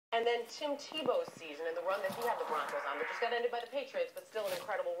And then Tim Tebow's season and the run that he had the Broncos on, that just got ended by the Patriots, but still an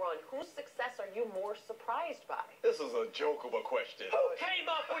incredible run. Whose success are you more surprised by? This is a joke of a question. Who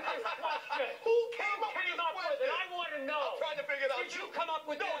came up with this question? Who came up with it? I want to know. I'm trying to figure it out. Did you come up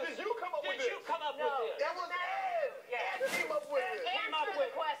with this? this? Did you come up with this? Did you come up with this? It was Ed. Yeah. Ed came up with it. Answer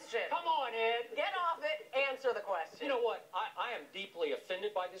the question. Come on, Ed. Get off it. Answer the question. You know what? I am deeply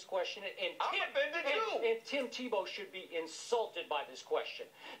offended by this question. And I'm offended too. And Tim Tebow should be insulted by this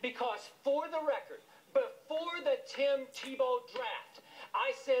question. Because for the record, before the Tim Tebow draft,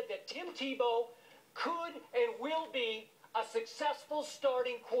 I said that Tim Tebow could and will be a successful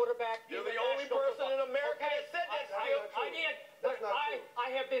starting quarterback. You're the only person in America that said that. I did. But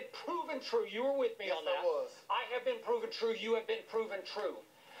I have been proven true. You were with me on that. I have been proven true. You have been proven true.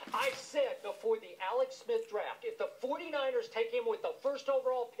 I said before the Alex Smith draft, if the 49ers take him with the first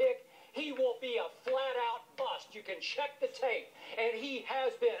overall pick, he will be a flat-out bust. You can check the tape. And he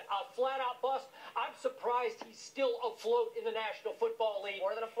has been a flat-out bust. I'm surprised he's still afloat in the National Football League.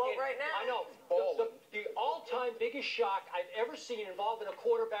 More than afloat right now. I know. The all-time biggest shock I've ever seen involved in a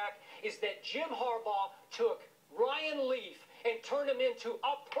quarterback is that Jim Harbaugh took Ryan Leaf and turned him into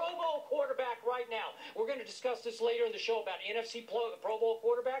a Pro Bowl quarterback right now. We're going to discuss this later in the show about NFC Pro Bowl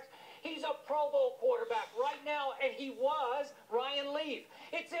quarterbacks. He's a Pro Bowl quarterback right now, and he was Ryan Leaf.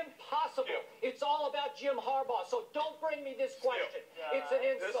 It's impossible. Yeah. It's all about Jim Harbaugh, so don't bring me this question. It's an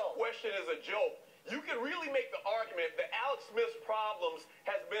insult. This question is a joke. You can really make the argument that Alex Smith's problems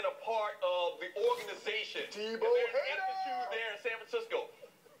has been a part of the organization. Tebow Institute there in San Francisco.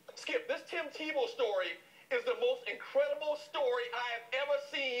 Skip, this Tim Tebow story is the most incredible story I have ever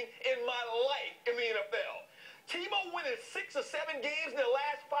seen in my life in the NFL. Tebow winning 6 or 7 games in the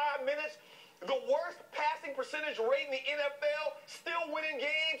last 5 minutes, the worst passing percentage rate in the NFL, still winning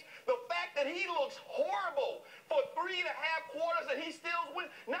games. The fact that he looks horrible for 3.5 quarters and he still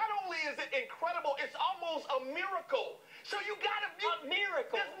wins. Not only is it incredible, it's almost a miracle. So you gotta be a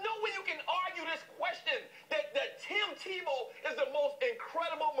miracle. There's no way you can argue this question that Tim Tebow is the most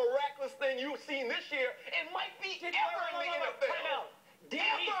incredible, miraculous thing you've seen this year and might be ever in the NFL. Did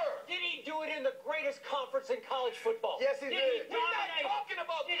he do it in the greatest conference in college football? Yes, he did. We're not talking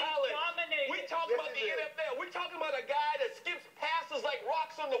about college. We're talking about the NFL. We're talking about a guy that skips passes like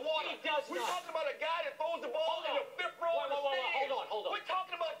rocks on the water. We're talking about a guy that throws the ball in the 5th row of the stands. Hold on. We're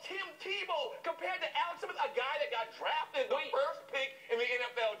talking about Tim Tebow compared to Alex Smith, a guy that got drafted the first pick in the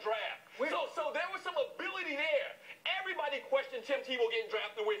NFL draft. So there was some ability there. Everybody questioned Tim Tebow getting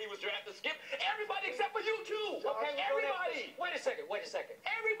drafted where he was drafted, Skip. Everybody except for you two. Okay, everybody. Wait a second.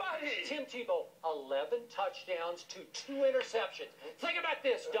 Everybody. Tim Tebow, 11 touchdowns to 2 interceptions. Think about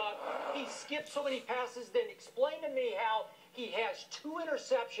this, Doug. He skipped so many passes. Then explain to me how he has 2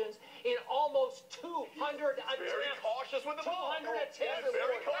 interceptions in almost 200 attempts. Very cautious with the ball. 200 attempts.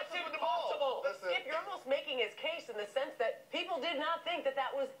 Very cautious with the ball. Skip, you're almost making his case in the sense that people did not think that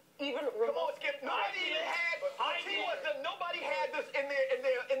that was even remote. Come on, Skip. Nobody had this in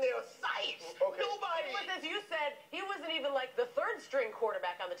their sights. Okay. Nobody. With this, you said he wasn't even like the 3rd-string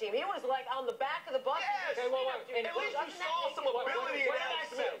quarterback on the team. He was like on the back of the bus. Yes. Okay, At least you saw some ability in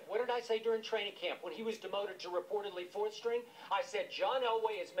Alex Smith. What did I say during training camp when he was demoted to reportedly 4th string? I said John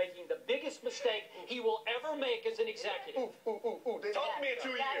Elway is making the biggest mistake he will ever make as an executive. Talk to me in 2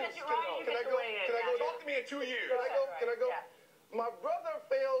 years. Can I go? Talk to me in 2 years. Can I go? Yeah. My brother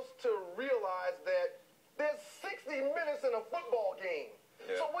fails to realize that there's 60 minutes in a football game.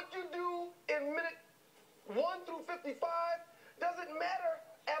 Yeah. So what you do in minute 1 through 55 doesn't matter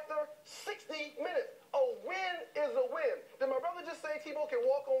after 60 minutes. A win is a win. Did my brother just say Tebow can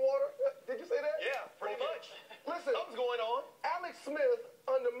walk on water? Did you say that? Yeah, pretty much. Listen, Something's going on. Alex Smith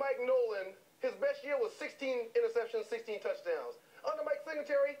under Mike Nolan, his best year was 16 interceptions, 16 touchdowns. Under Mike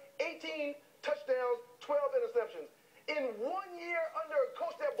Singletary, 18 touchdowns, 12 interceptions. In 1 year under a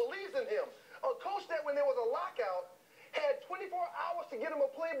coach that believes in him, a coach that when there was a lockout had 24 hours to get him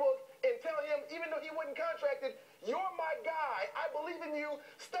a playbook and tell him, even though he wasn't contracted, you're my guy, I believe in you,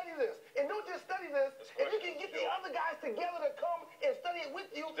 study this. And don't just study this, if you can get the other guys together to come and study it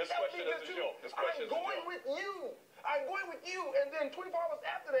with you, This that would be question good is a too. joke. This question is a I'm going joke. with you. I'm going with you. And then 24 hours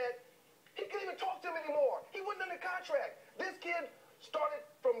after that, he couldn't even talk to him anymore. He wasn't under contract. This kid started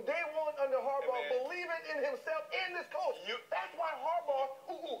from day 1 under Harbaugh, believing in himself and this coach. That's why Harbaugh,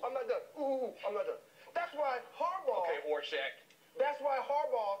 I'm not done. I'm not done. That's why Harbaugh. Okay, Orshak. That's why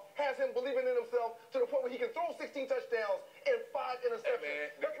Harbaugh has him believing in himself to the point where he can throw 16 touchdowns and 5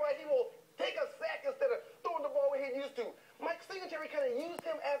 interceptions. That's why he will take a sack instead of throwing the ball where he used to. Mike Singletary kind of used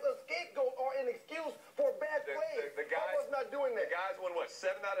him as a scapegoat or an excuse for bad plays. The guys, Harbaugh's not doing doing that? The guys won, what,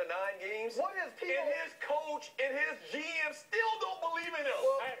 7 out of 9 games? What is Tebow? And his coach and his GM still don't believe in him.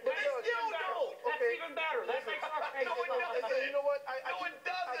 Well, they still don't. That's Okay. even better. That makes our case. No, it doesn't. You know what? No, it I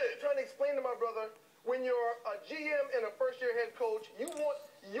doesn't. keep trying to explain to my brother, when you're a GM and a first-year head coach, you want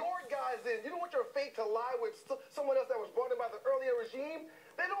your guys in. You don't want your fate to lie with someone else that was brought in by the earlier regime.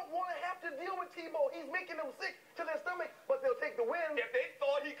 They don't want to have to deal with Tebow. He's making them sick to their stomach, but they'll take the win. If they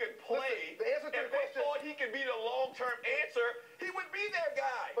thought he could play, Listen, the answer to if the they question, thought he could be the long-term answer, he would be their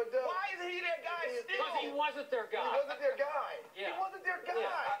guy. But, why is he their guy still? Because he wasn't their he guy. wasn't their guy. Yeah. He wasn't their guy.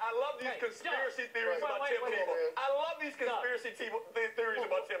 Yeah. I love these conspiracy theories Wait, about wait, Tim wait, Tebow. man. I love these conspiracy theories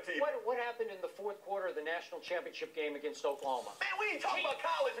about Tim Tebow. What happened in the fourth quarter of the national championship game against Oklahoma? Man, we ain't talking about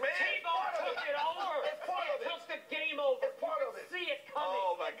college, man. Tebow took it over. It's part of it. Took the game over. It's part of it. See it coming.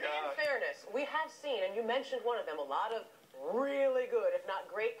 Oh, my In God. fairness, we have seen, and you mentioned one of them, a lot of really good, if not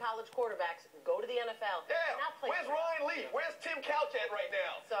great college quarterbacks go to the NFL. Yeah. and not play Where's Ryan Leaf? Where's Tim Couch at right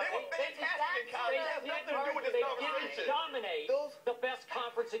now? So they were they- fantastic in college. It has nothing to do with this They conversation. didn't dominate the best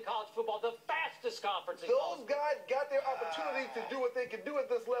conference in college football, the fastest conference in college Those guys got their opportunity to do what they can do at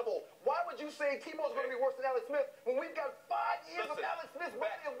this level. Why would you say Tebow's going to be worse than Alex Smith when we've got 5 years of Listen, Alex Smith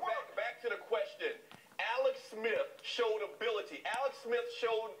working at work? back to the question. Alex Smith showed ability. Alex Smith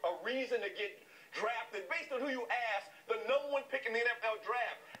showed a reason to get drafted based on who you ask, the #1 pick in the NFL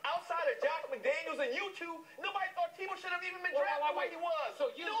draft. Outside of Josh McDaniels and you two, nobody thought Tebow should have even been drafted when he was.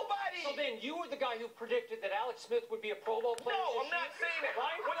 Nobody. So then you were the guy who predicted that Alex Smith would be a Pro Bowl player. No, this I'm not year? saying that.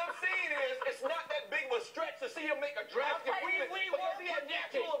 Right? What I'm saying is, it's not that big of a stretch to see him make a draft We improvement were because he had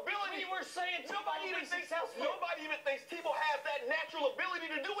predicting. natural ability. We were saying Nobody even thinks Tebow has that natural ability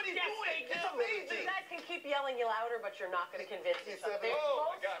to do what he's Yes, doing. they It's do. amazing. You guys can keep yelling you louder, but you're not going to convince me. He's 7. There's Oh,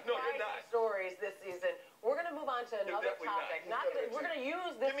 my most God. No, you're surprising not. stories this season. We're going to move on to another definitely not. topic. He's 7 We're going to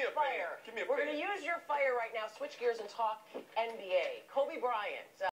use this Give me a fire. fan. Give me a We're going to fan. use your fire right now. Switch gears and talk NBA. Kobe Bryant.